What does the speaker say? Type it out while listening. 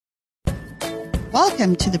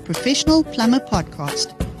Welcome to the Professional Plumber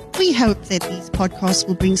Podcast. We hope that these podcasts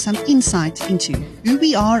will bring some insight into who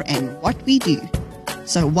we are and what we do.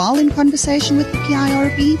 So while in conversation with the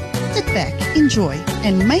PIRB, sit back, enjoy,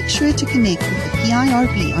 and make sure to connect with the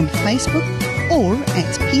PIRB on Facebook or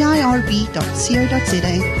at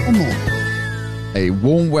pirb.co.za for more. A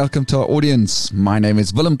warm welcome to our audience. My name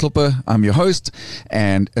is Willem Klopper. I'm your host,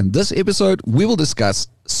 and in this episode, we will discuss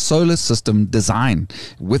solar system design.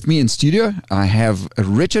 With me in studio, I have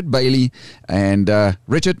Richard Bailey, and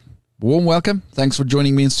Richard, warm welcome. Thanks for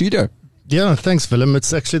joining me in studio. Yeah, thanks, Willem.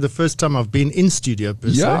 It's actually the first time I've been in studio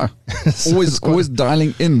per se. So always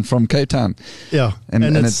dialing in from Cape Town. Yeah, and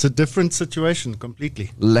it's a different situation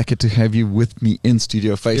completely. Lekker to have you with me in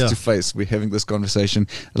studio face to face. We're having this conversation.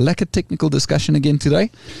 Lekker technical discussion again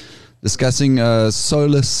today, discussing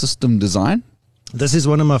solar system design. This is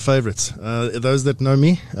one of my favorites. Those that know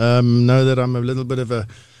me know that I'm a little bit of a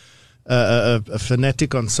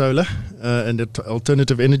fanatic on solar and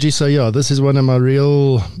alternative energy. So yeah, this is one of my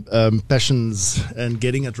real passions, and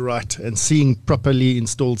getting it right and seeing properly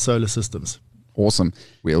installed solar systems. Awesome.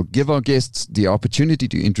 We'll give our guests the opportunity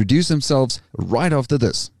to introduce themselves right after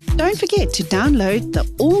this. Don't forget to download the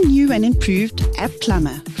all-new and improved App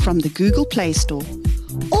Plumber from the Google Play Store.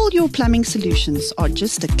 All your plumbing solutions are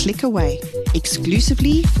just a click away,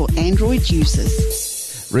 exclusively for Android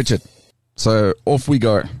users. Richard, so off we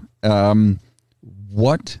go.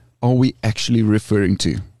 What are we actually referring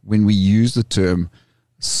to when we use the term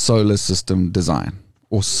solar system design,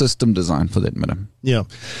 or system design for that matter? Yeah.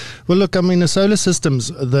 Well, look, I mean, the solar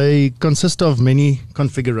systems, they consist of many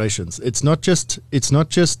configurations. It's not just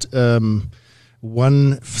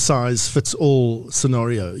one size fits all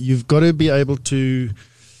scenario. You've got to be able to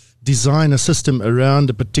design a system around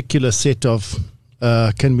a particular set of,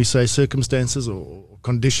 can we say, circumstances or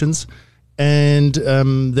conditions. And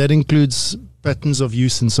that includes patterns of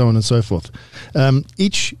use and so on and so forth.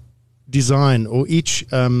 Each design or each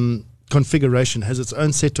configuration has its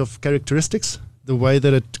own set of characteristics, the way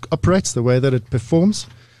that it operates, the way that it performs.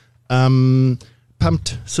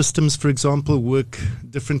 Pumped systems, for example, work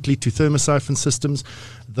differently to thermosiphon systems.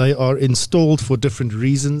 They are installed for different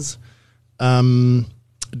reasons.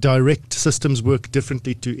 Direct systems work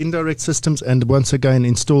differently to indirect systems, and once again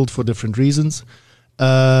installed for different reasons.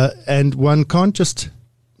 And one can't just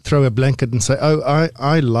throw a blanket and say, oh,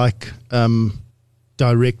 I like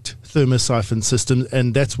direct thermosiphon systems,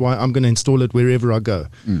 and that's why I'm going to install it wherever I go.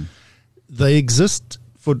 They exist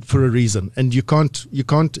for a reason, and you can't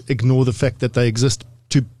ignore the fact that they exist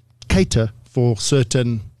to cater for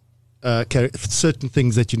certain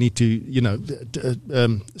things that you need to,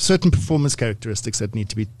 certain performance characteristics that need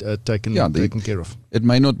to be taken care of. It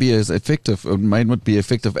may not be as effective, or may not be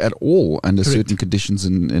effective at all under certain conditions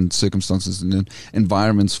and circumstances and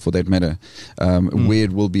environments, for that matter, where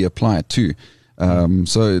it will be applied to.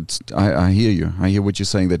 So I hear you. I hear what you're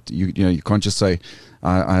saying, that you can't just say,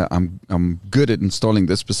 I'm good at installing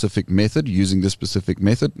this specific method, using this specific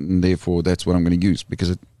method, and therefore that's what I'm going to use,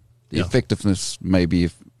 because the effectiveness may be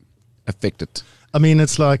affected. I mean,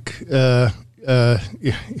 it's like,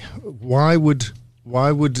 why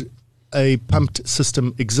would a pumped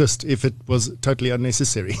system exist if it was totally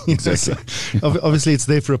unnecessary? Exactly. Obviously, it's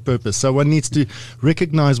there for a purpose. So one needs to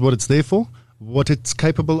recognize what it's there for, what it's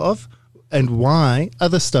capable of, and why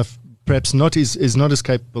other stuff perhaps is not as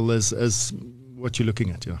capable as what you're looking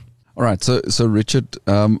at. Yeah. All right. So Richard,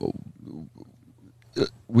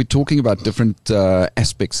 we're talking about different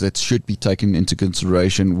aspects that should be taken into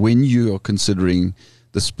consideration when you are considering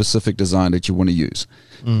the specific design that you want to use.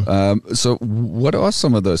 So what are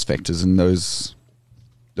some of those factors and those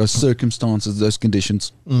circumstances, those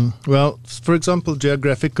conditions? Well, for example,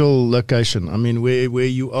 geographical location. I mean, where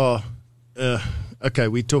you are. Okay,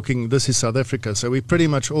 we're talking, this is South Africa, so we pretty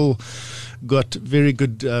much all got very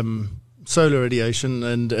good solar radiation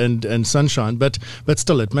and sunshine, but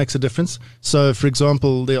still it makes a difference. So, for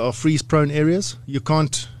example, there are freeze-prone areas. You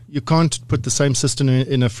can't put the same system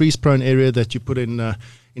in a freeze-prone area that you put in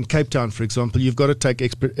Cape Town, for example. You've got to take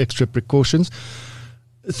extra precautions.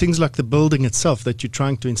 Things like the building itself that you're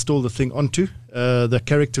trying to install the thing onto, the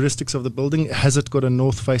characteristics of the building. Has it got a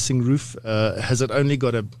north-facing roof? Has it only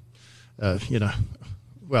got the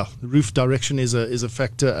roof direction is a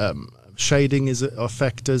factor. Shading are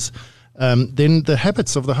factors. Then the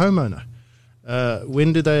habits of the homeowner.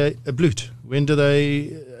 When do they ablute? When do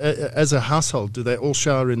they, as a household, do they all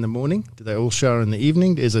shower in the morning? Do they all shower in the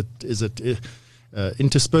evening? Is it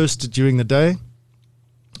interspersed during the day?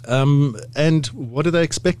 And what do they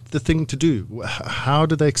expect the thing to do? How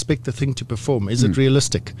do they expect the thing to perform? Is it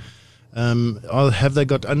realistic? Have they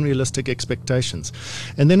got unrealistic expectations?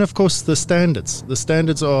 And then, of course, the standards. The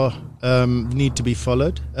standards are need to be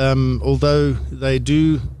followed, although they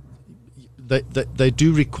do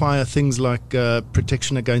require things like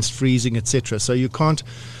protection against freezing, etc. So you can't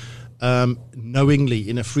knowingly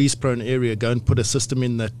in a freeze-prone area go and put a system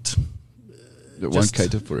in that won't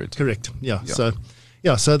cater for it. Correct. Yeah.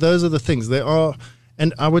 So those are the things. There are.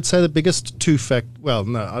 And I would say the biggest well,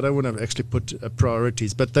 no, I don't want to actually put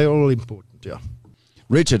priorities, but they're all important, yeah.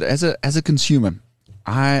 Richard, as a consumer,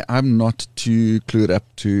 I'm not too clued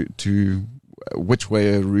up to which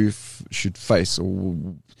way a roof should face or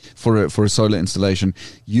for a solar installation.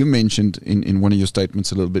 You mentioned in one of your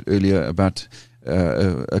statements a little bit earlier about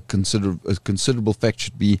a considerable fact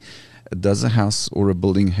should be, does a house or a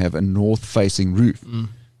building have a north-facing roof?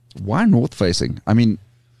 Why north-facing? I mean,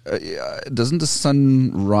 doesn't the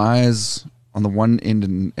sun rise on the one end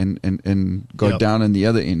and go down on the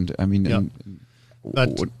other end? I mean,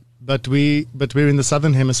 but we're in the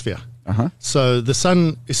southern hemisphere. So the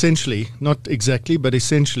sun essentially, not exactly, but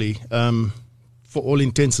essentially, for all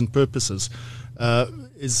intents and purposes,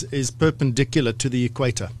 is perpendicular to the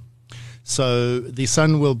equator. So the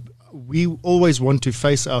sun we always want to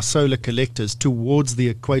face our solar collectors towards the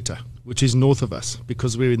equator, which is north of us,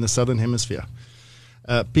 because we're in the southern hemisphere.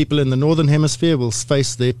 People in the northern hemisphere will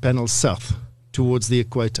face their panels south towards the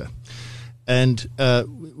equator. And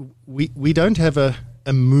we don't have a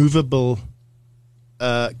movable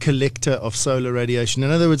collector of solar radiation.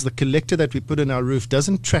 In other words, the collector that we put in our roof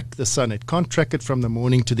doesn't track the sun. It can't track it from the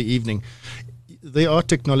morning to the evening. There are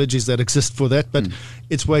technologies that exist for that, but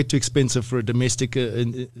it's way too expensive for a domestic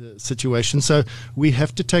situation. So we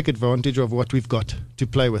have to take advantage of what we've got to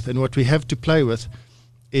play with. And what we have to play with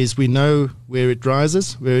is we know where it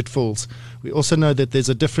rises, where it falls. We also know that there's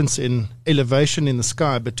a difference in elevation in the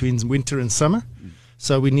sky between winter and summer.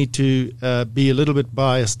 So we need to be a little bit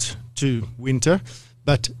biased to winter.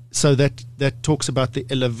 But so that talks about the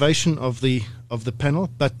elevation of the panel,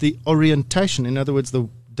 but the orientation, in other words, the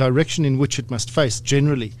direction in which it must face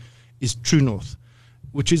generally is true north,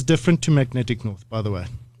 which is different to magnetic north, by the way.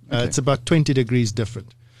 Okay. It's about 20 degrees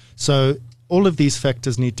different. So all of these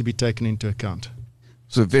factors need to be taken into account.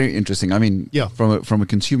 So very interesting. I mean, from a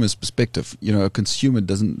consumer's perspective, a consumer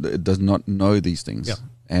does not know these things. Yeah.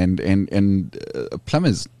 And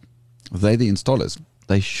plumbers, they're the installers.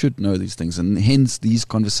 They should know these things, and hence these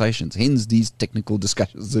conversations, hence these technical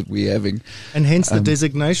discussions that we're having. And hence the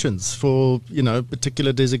designations for,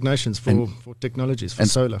 particular designations for technologies, for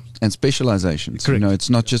solar. And specializations. Correct. It's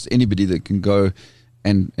not just anybody that can go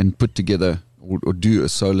and put together or do a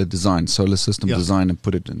solar system design and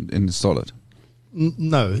put it and install it.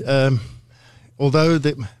 No. Although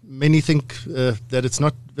many think that it's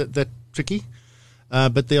not that tricky,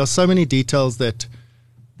 but there are so many details that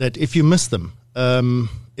if you miss them,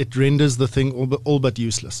 it renders the thing all but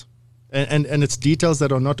useless. And it's details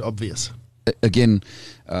that are not obvious. Again,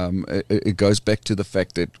 it goes back to the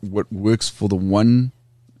fact that what works for the one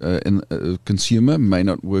consumer may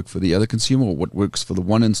not work for the other consumer, or what works for the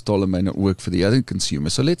one installer may not work for the other consumer.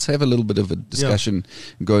 So let's have a little bit of a discussion,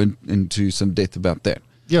 go into some depth about that.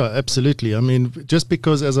 Yeah, absolutely. I mean, just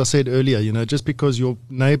because, as I said earlier, just because your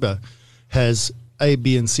neighbor has A,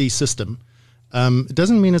 B, and C system, it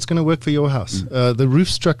doesn't mean it's going to work for your house. The roof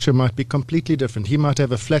structure might be completely different. He might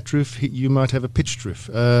have a flat roof. You might have a pitched roof.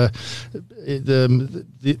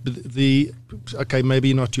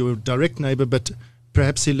 Maybe not your direct neighbor, but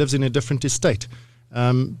perhaps he lives in a different estate.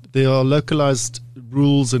 There are localized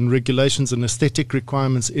rules and regulations and aesthetic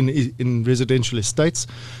requirements in residential estates.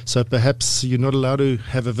 So perhaps you're not allowed to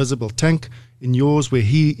have a visible tank in yours, where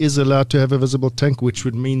he is allowed to have a visible tank, which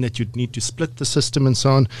would mean that you'd need to split the system and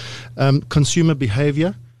so on. Consumer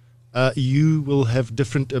behavior, you will have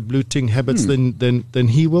different bluting habits than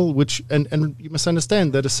he will, and you must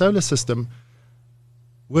understand that a solar system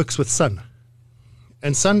works with sun.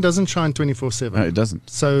 And sun doesn't shine 24/7. No, it doesn't.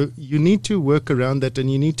 So you need to work around that,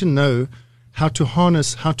 and you need to know how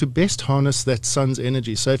to best harness that sun's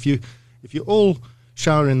energy. So if you all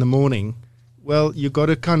shower in the morning, well, you got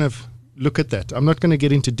to kind of look at that. I'm not going to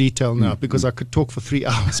get into detail now because I could talk for 3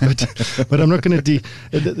 hours, but I'm not going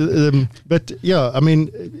to. But yeah, I mean,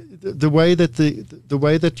 the way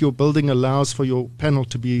that your building allows for your panel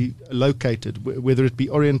to be located, whether it be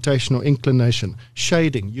orientation or inclination,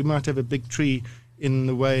 shading. You might have a big tree in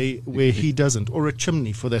the way where he doesn't, or a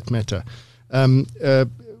chimney for that matter.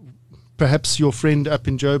 Perhaps your friend up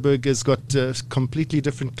in Joburg has got completely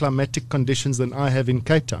different climatic conditions than I have in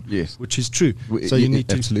Cape Town. Yes, which is true. So you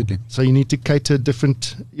need absolutely. So you need to cater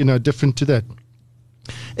different to that,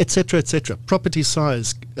 etc., etc. Property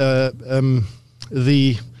size,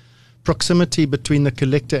 the proximity between the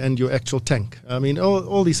collector and your actual tank. I mean,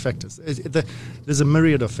 all these factors. There's a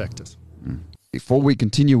myriad of factors. Before we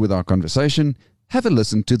continue with our conversation, have a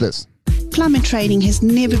listen to this. Plumber training has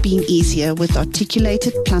never been easier with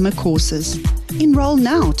articulated plumber courses. Enroll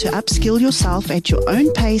now to upskill yourself at your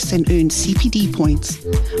own pace and earn CPD points.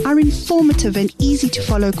 Our informative and easy to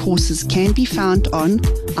follow courses can be found on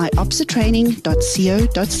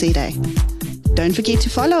iopsatraining.co.za. Don't forget to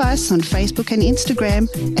follow us on Facebook and Instagram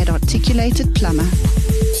at Articulated Plumber.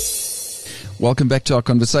 Welcome back to our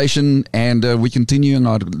conversation, and we're continuing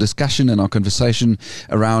our discussion and our conversation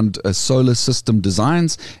around solar system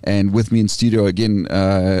designs. And with me in studio again,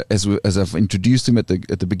 as I've introduced him at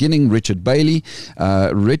the beginning, Richard Bailey.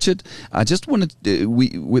 Richard, I just wanted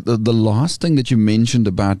with the last thing that you mentioned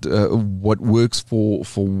about what works for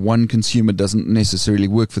one consumer doesn't necessarily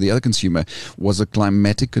work for the other consumer was the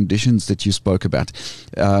climatic conditions that you spoke about.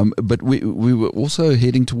 But we were also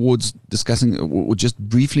heading towards discussing or just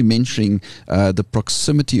briefly mentioning the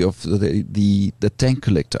proximity of the tank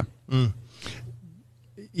collector.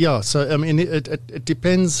 Yeah, so I mean, it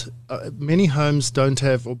depends. Many homes don't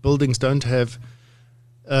have, or buildings don't have,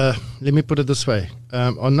 let me put it this way,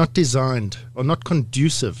 are not designed, or not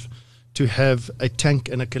conducive to have a tank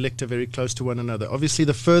and a collector very close to one another. Obviously,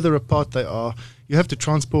 the further apart they are, you have to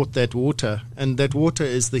transport that water, and that water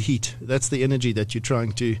is the heat. That's the energy that you're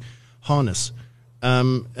trying to harness.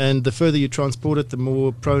 And the further you transport it, the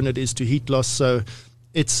more prone it is to heat loss. So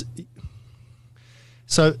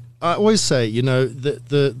I always say, you know,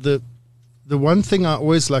 the one thing I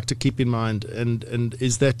always like to keep in mind and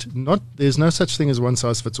is that there's no such thing as one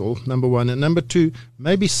size fits all, number one. And number two,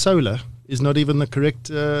 maybe solar is not even the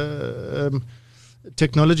correct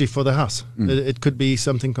technology for the house. It could be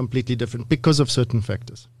something completely different because of certain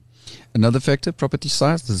factors. Another factor, property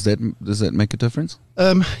size, does that make a difference?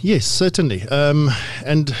 Yes, certainly.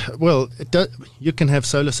 And well, you can have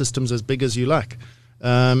solar systems as big as you like,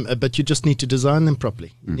 but you just need to design them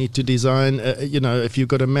properly. You need to design, if you've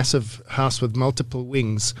got a massive house with multiple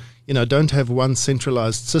wings, don't have one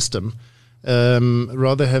centralized system.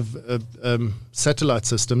 Rather have satellite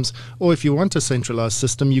systems, or if you want a centralized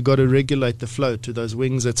system, you got to regulate the flow to those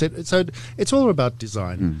wings, etc. So it's all about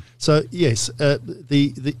design. So yes,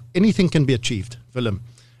 the anything can be achieved, Willem.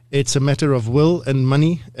 It's a matter of will and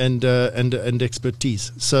money and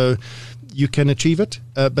expertise. So you can achieve it,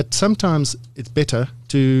 but sometimes it's better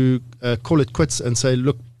to call it quits and say,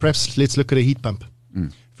 look, perhaps let's look at a heat pump,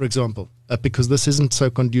 for example. Because this isn't so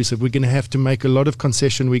conducive. We're going to have to make a lot of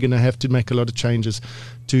concession. We're going to have to make a lot of changes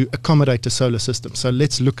to accommodate a solar system. So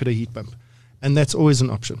let's look at a heat pump. And that's always an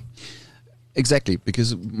option. Exactly,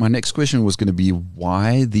 because my next question was going to be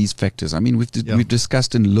why these factors? I mean, we've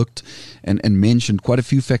discussed and looked and mentioned quite a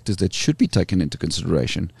few factors that should be taken into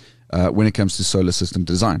consideration when it comes to solar system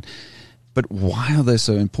design. But why are they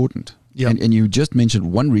so important? Yeah. And you just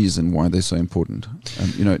mentioned one reason why they're so important.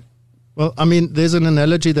 Well, I mean, there's an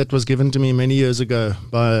analogy that was given to me many years ago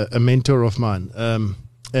by a mentor of mine.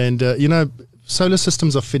 Solar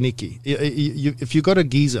systems are finicky. If you've got a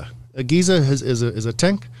geyser is a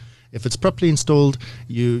tank. If it's properly installed,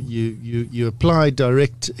 you apply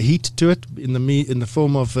direct heat to it in the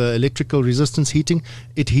form of electrical resistance heating.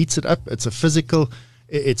 It heats it up. It's a physical.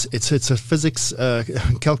 It's a physics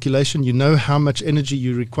calculation. You know how much energy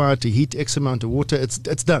you require to heat X amount of water. It's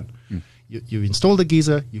done. You install the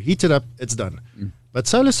geyser, you heat it up, it's done. But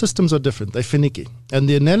solar systems are different. They're finicky. And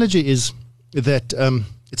the analogy is that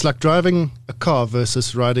it's like driving a car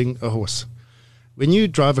versus riding a horse. When you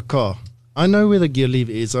drive a car, I know where the gear lever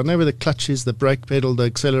is. I know where the clutch is, the brake pedal, the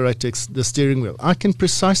accelerator, the steering wheel. I can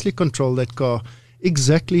precisely control that car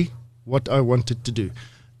exactly what I want it to do.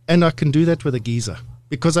 And I can do that with a geyser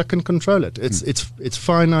because I can control it. It's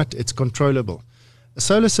finite, it's controllable. A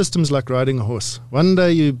solar system's like riding a horse. One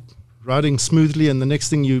day you riding smoothly, and the next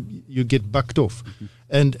thing you get bucked off,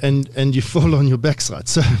 and you fall on your backside.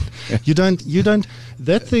 So you don't.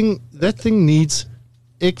 That thing needs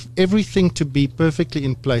everything to be perfectly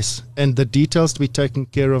in place, and the details to be taken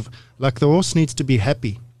care of. Like the horse needs to be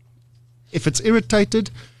happy. If it's irritated,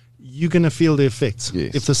 you're gonna feel the effects.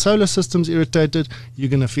 Yes. If the solar system's irritated, you're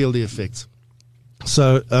gonna feel the effects.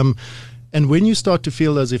 So, and when you start to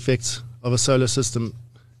feel those effects of a solar system,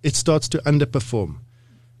 it starts to underperform.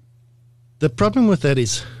 The problem with that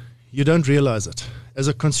is you don't realize it. As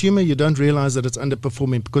a consumer, you don't realize that it's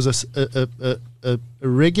underperforming because a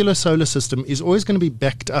regular solar system is always going to be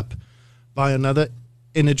backed up by another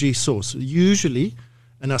energy source. Usually,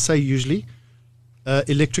 and I say usually,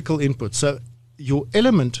 electrical input. So your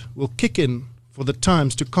element will kick in for the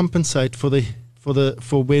times to compensate for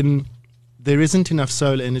when there isn't enough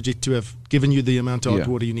solar energy to have given you the amount of hot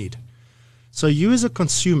water you need. So you as a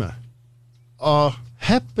consumer are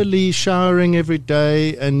happily showering every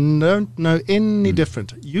day and don't know any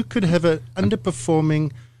different. You could have an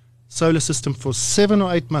underperforming solar system for 7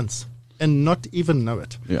 or 8 months and not even know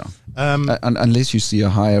it. Yeah. Unless you see a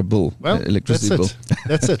higher bill, electricity bill.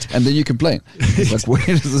 That's it. And then you complain. It's like, where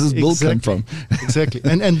does this bill come from? Exactly.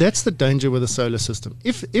 And that's the danger with a solar system.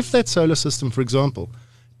 If that solar system, for example,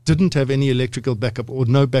 didn't have any electrical backup or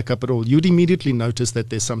no backup at all, you'd immediately notice that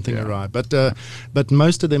there's something awry. But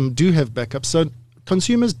most of them do have backup, so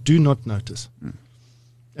consumers do not notice.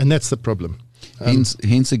 And that's the problem.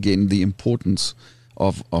 Hence again, the importance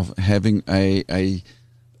of having a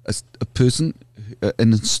person,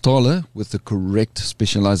 an installer with the correct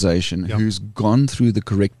specialization, who's gone through the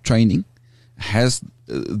correct training, has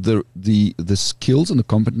the skills and the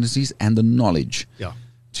competencies and the knowledge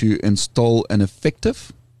to install an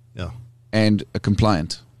effective and a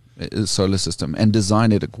compliant solar system and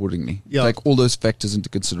design it accordingly. Take all those factors into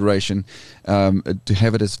consideration to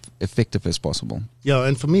have it as effective as possible. Yeah,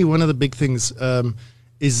 and for me, one of the big things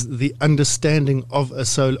is the understanding of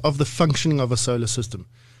the functioning of a solar system.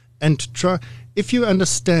 And if you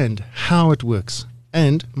understand how it works,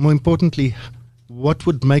 and more importantly, what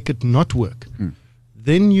would make it not work,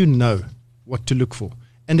 then you know what to look for.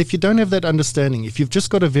 And if you don't have that understanding, if you've just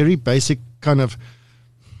got a very basic kind of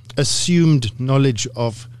assumed knowledge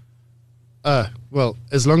of,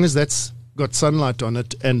 as long as that's got sunlight on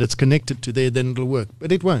it and it's connected to there, then it'll work.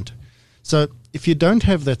 But it won't. So if you don't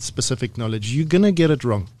have that specific knowledge, you're going to get it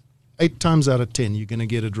wrong. 8 times out of 10, you're going to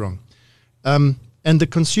get it wrong. And the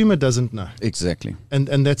consumer doesn't know. Exactly. And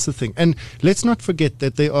that's the thing. And let's not forget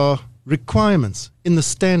that there are requirements in the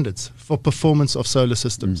standards for performance of solar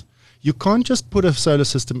systems. You can't just put a solar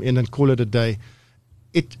system in and call it a day.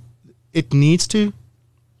 It needs to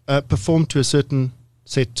perform to a certain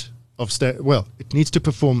set of it needs to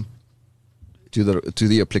perform to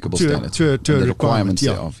the applicable standards, to the requirements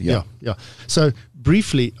thereof. Yeah. So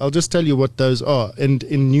briefly, I'll just tell you what those are. And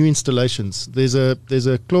in new installations, there's a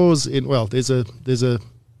clause there's a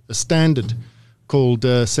standard called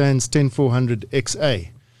SANS 10400 XA,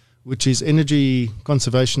 which is energy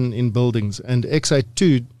conservation in buildings, and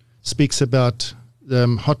XA2 speaks about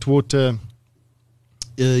hot water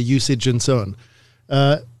usage and so on.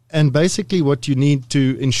 And basically what you need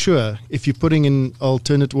to ensure, if you're putting in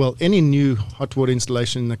any new hot water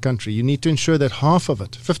installation in the country, you need to ensure that half of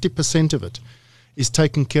it, 50% of it, is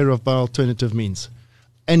taken care of by alternative means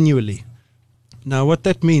annually. Now, what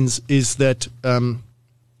that means is that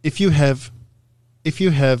if you have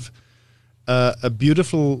a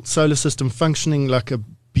beautiful solar system functioning like a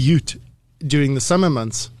beaut during the summer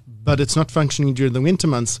months, but it's not functioning during the winter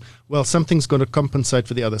months, well, something's got to compensate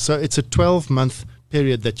for the other. So it's a 12-month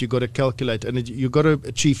period that you've got to calculate, and you've got to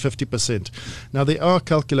achieve 50%. Now, there are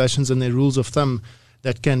calculations and there are rules of thumb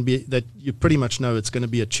that you pretty much know it's going to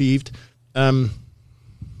be achieved.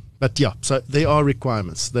 But yeah, so there are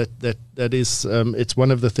requirements that is, it's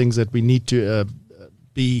one of the things that we need to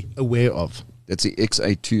be aware of. That's the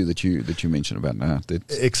XA2 that you mentioned about now.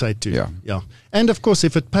 XA2, yeah. And of course,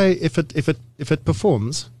 if it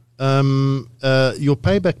performs, your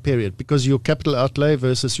payback period, because your capital outlay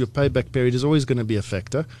versus your payback period is always going to be a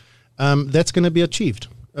factor, that's going to be achieved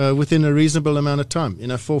within a reasonable amount of time.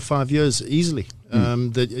 4 or 5 years easily,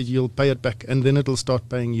 that you'll pay it back, and then it'll start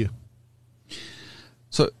paying you.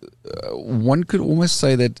 So one could almost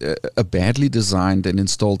say that a badly designed and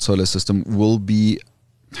installed solar system will be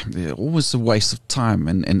almost a waste of time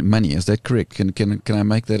and money. Is that correct? Can I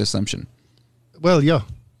make that assumption? Well, yeah.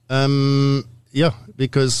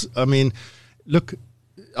 Because, look,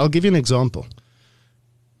 I'll give you an example.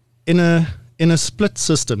 In a split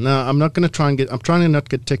system, now I'm trying to not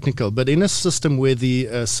get technical, but in a system where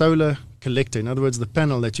the solar collector, in other words, the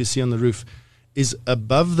panel that you see on the roof, is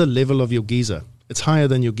above the level of your geyser, it's higher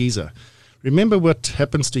than your geyser. Remember what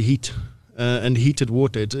happens to heat and heated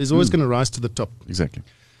water. It is always going to rise to the top. Exactly.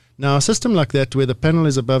 Now, a system like that where the panel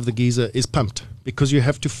is above the geyser is pumped because you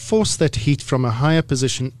have to force that heat from a higher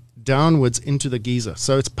position downwards into the geyser.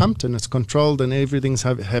 So it's pumped and it's controlled and everything's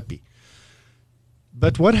happy.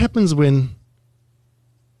 But what happens when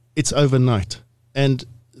it's overnight and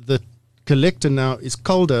the collector now is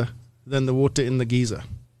colder than the water in the geyser?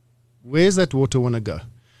 Where's that water want to go?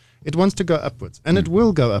 It wants to go upwards, and it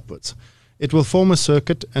will go upwards. It will form a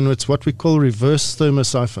circuit, and it's what we call reverse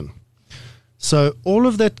thermosiphon. So all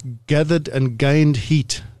of that gathered and gained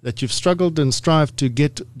heat that you've struggled and strived to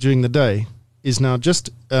get during the day is now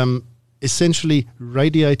just essentially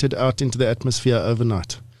radiated out into the atmosphere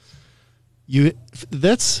overnight.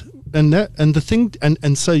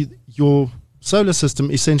 So your solar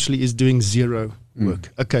system essentially is doing zero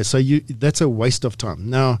work. Okay, so that's a waste of time.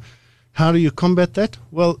 Now, how do you combat that?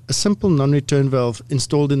 Well, a simple non-return valve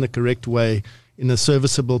installed in the correct way in a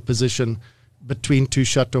serviceable position between two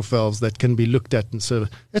shut-off valves that can be looked at and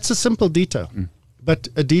serviced. That's a simple detail, but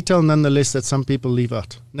a detail nonetheless that some people leave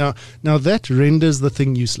out. Now that renders the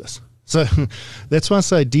thing useless. So that's why I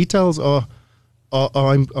say details are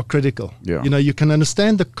critical. Yeah. You can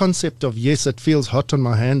understand the concept of, yes, it feels hot on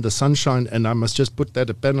my hand, the sunshine, and I must just put that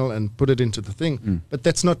a panel and put it into the thing. But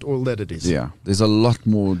that's not all that it is. Yeah, there's a lot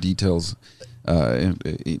more details,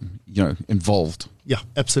 involved. Yeah,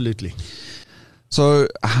 absolutely. So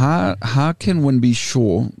how can one be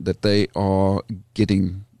sure that they are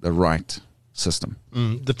getting the right system?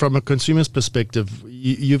 From a consumer's perspective,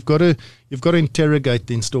 you've got to interrogate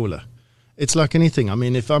the installer. It's like anything. I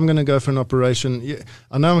mean, if I'm going to go for an operation,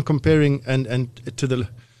 I know I'm comparing and to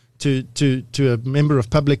a member of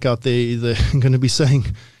public out there, they're going to be saying,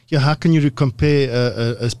 yeah, how can you compare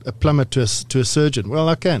a plumber to a surgeon? Well,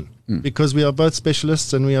 I can, because we are both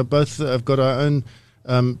specialists and we are both have got our own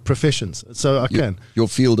professions. So I can. Your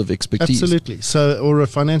field of expertise. Absolutely. So, or a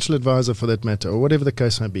financial advisor for that matter, or whatever the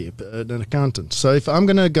case may be, an accountant. So if I'm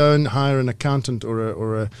going to go and hire an accountant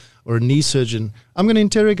or a knee surgeon, I'm going to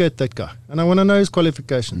interrogate that guy, and I want to know his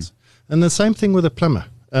qualifications. And the same thing with a plumber.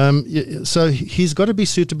 So he's got to be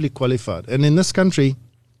suitably qualified. And in this country,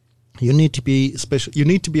 you need to be special. You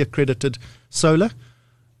need to be accredited solar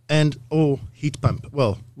and or heat pump.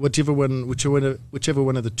 Well, whichever one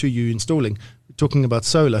of the two you're installing. We're talking about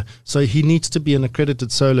solar. So he needs to be an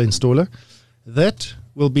accredited solar installer. That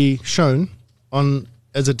will be shown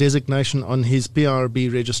as a designation on his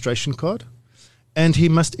PRB registration card. And he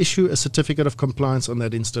must issue a certificate of compliance on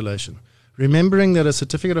that installation. Remembering that a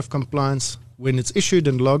certificate of compliance, when it's issued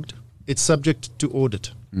and logged, it's subject to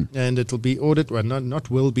audit. And it'll be audited, well, not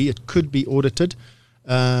will be, it could be audited.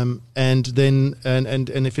 And then, and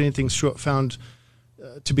if anything's found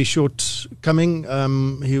to be shortcoming,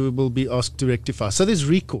 he will be asked to rectify. So there's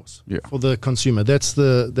recourse for the consumer. That's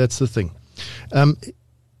the thing.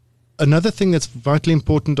 Another thing that's vitally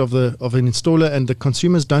important of an installer, and the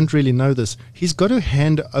consumers don't really know this, he's got to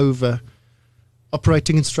hand over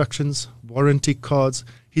operating instructions, warranty cards.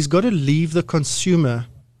 He's got to leave the consumer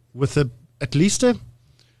with at least a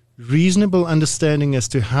reasonable understanding as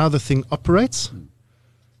to how the thing operates,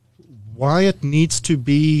 why it needs to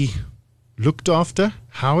be looked after,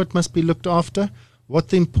 how it must be looked after, what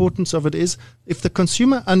the importance of it is. If the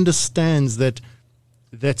consumer understands that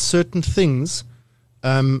certain things,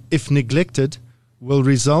 if neglected, will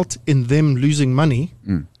result in them losing money,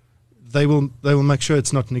 they will make sure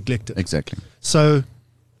it's not neglected. Exactly. So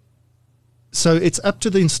it's up to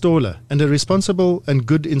the installer, and a responsible and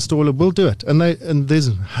good installer will do it. And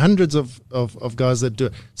there's hundreds of guys that do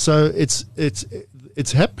it. So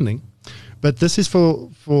it's happening, but this is for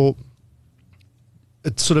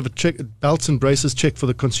it's sort of a check, belts and braces check for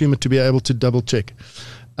the consumer to be able to double check.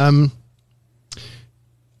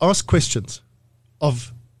 Ask questions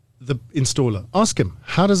of the installer. Ask him,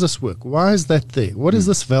 how does this work? Why is that there? What is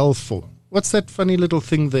this valve for? What's that funny little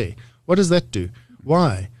thing there? What does that do?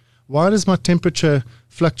 Why? Why does my temperature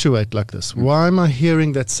fluctuate like this? Why am I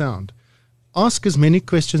hearing that sound? Ask as many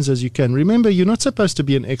questions as you can. Remember, you're not supposed to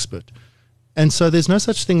be an expert. And so there's no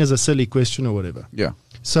such thing as a silly question or whatever. Yeah.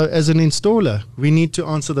 So as an installer, we need to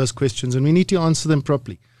answer those questions, and we need to answer them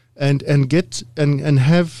properly, and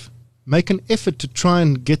make an effort to try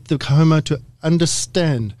and get the homeowner to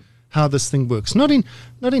understand how this thing works. Not in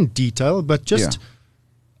detail, but just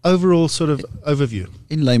overall sort of overview.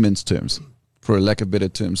 In layman's terms, for a lack of better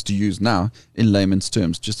terms to use now, in layman's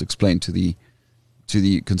terms, just explain to the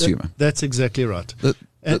consumer. That's exactly right.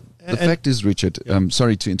 The fact is, Richard, I'm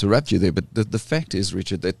sorry to interrupt you there, but the fact is,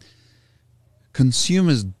 Richard, that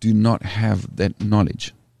consumers do not have that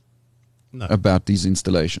knowledge about these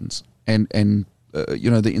installations. And the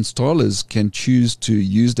installers can choose to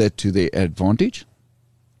use that to their advantage,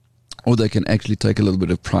 or they can actually take a little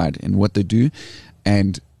bit of pride in what they do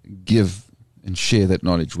and give and share that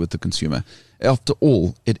knowledge with the consumer. After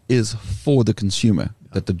all, it is for the consumer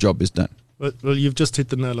that the job is done. Well, you've just hit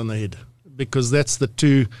the nail on the head, because isn't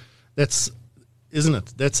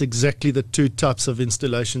it? That's exactly the two types of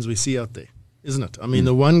installations we see out there, isn't it? I mean,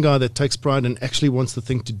 the one guy that takes pride and actually wants the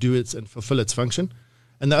thing to do it and fulfill its function,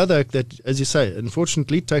 and the other that, as you say,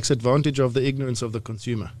 unfortunately takes advantage of the ignorance of the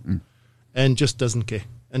consumer and just doesn't care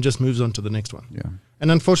and just moves on to the next one. Yeah.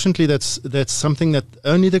 And unfortunately, that's something that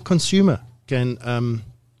only the consumer can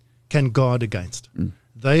guard against.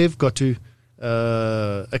 They've got to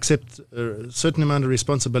accept a certain amount of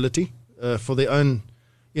responsibility for their own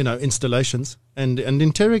installations and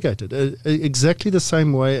interrogate it exactly the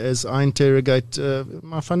same way as I interrogate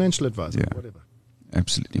my financial advisor, or whatever.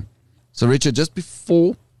 Absolutely. So, Richard, just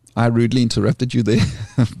before I rudely interrupted you there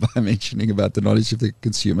by mentioning about the knowledge of the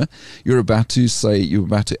consumer, you're about to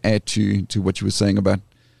add to what you were saying about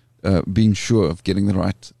being sure of getting the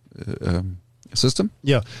right system.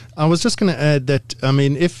 Yeah, I was just going to add that, I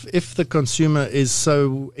mean, if the consumer is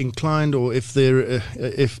so inclined, or if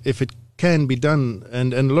it can be done,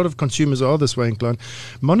 and a lot of consumers are this way inclined,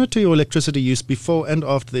 monitor your electricity use before and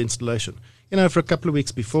after the installation. For a couple of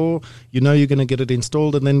weeks before, you're going to get it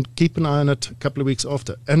installed, and then keep an eye on it a couple of weeks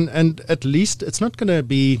after. And at least it's not going to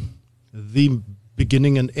be the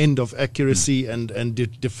beginning and end of accuracy and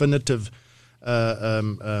definitive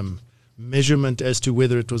measurement as to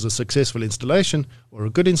whether it was a successful installation or a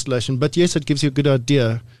good installation. But yes, it gives you a good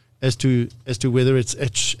idea as to whether it's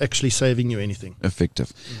actually saving you anything.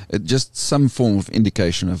 Effective. Just some form of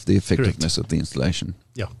indication of the effectiveness of the installation.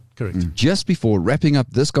 Yeah, correct. Just before wrapping up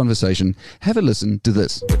this conversation, have a listen to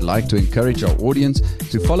this. We'd like to encourage our audience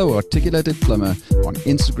to follow Articulated Plumber on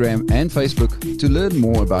Instagram and Facebook to learn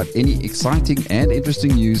more about any exciting and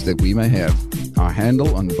interesting news that we may have. Our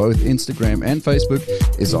handle on both Instagram and Facebook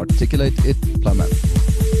is Articulated Plumber.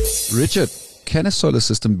 Richard, can a solar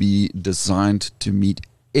system be designed to meet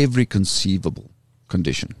every conceivable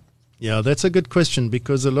condition? Yeah, that's a good question,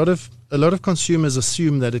 because a lot of consumers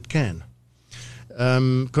assume that it can.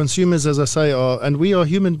 Consumers, as I say, and we are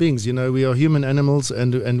human beings. We are human animals,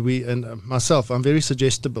 and myself, I'm very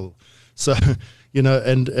suggestible. So,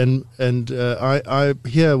 I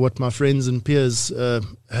hear what my friends and peers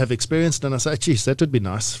have experienced, and I say, geez, that would be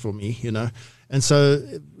nice for me, And so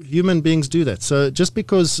human beings do that. So just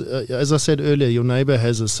because, as I said earlier, your neighbor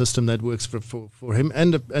has a system that works for him,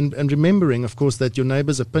 and remembering, of course, that your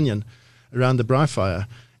neighbor's opinion around the braai fire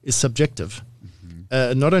is subjective.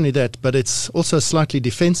 Not only that, but it's also slightly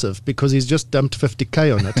defensive, because he's just dumped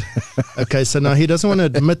 50K on it. Okay, so now he doesn't want to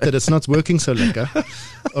admit that it's not working so lekker.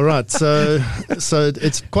 All right, so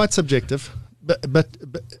it's quite subjective. But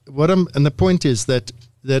and the point is that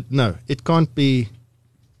no, it can't be.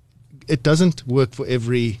 It doesn't work for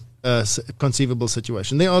every conceivable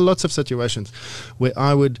situation. There are lots of situations where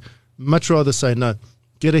I would much rather say, no,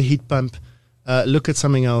 get a heat pump, look at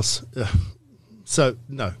something else. So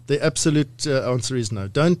no, the absolute answer is no.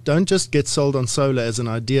 Don't just get sold on solar as an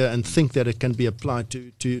idea and think that it can be applied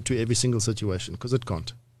to every single situation, because it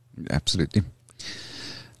can't. Absolutely.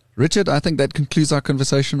 Richard, I think that concludes our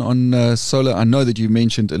conversation on solar. I know that you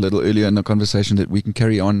mentioned a little earlier in the conversation that we can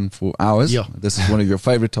carry on for hours. Yeah. This is one of your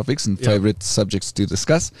favorite topics and favorite subjects to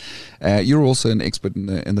discuss. You're also an expert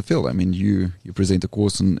in the field. I mean, you present a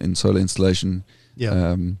course in solar installation.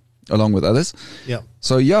 Along with others. Yeah.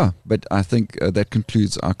 So, but I think that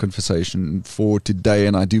concludes our conversation for today.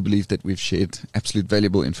 And I do believe that we've shared absolute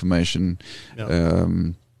valuable information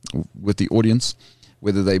with the audience,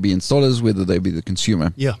 whether they be installers, whether they be the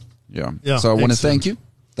consumer. Yeah. So I want to thank you.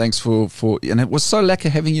 Thanks for, and it was so lekker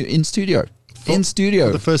having you in studio. For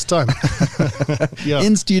the first time.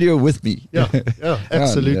 In studio with me. Yeah,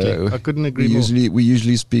 absolutely. I couldn't agree more. We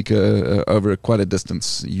usually speak over quite a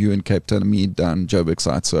distance, you in Cape Town and me down Joburg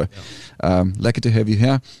side. So lucky to have you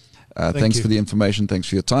here. Thanks for the information. Thanks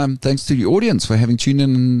for your time. Thanks to the audience for having tuned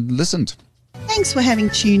in and listened. Thanks for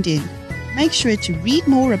having tuned in. Make sure to read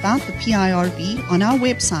more about the PIRB on our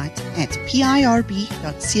website at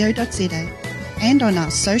pirb.co.za and on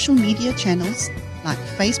our social media channels like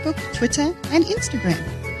Facebook, Twitter, and Instagram.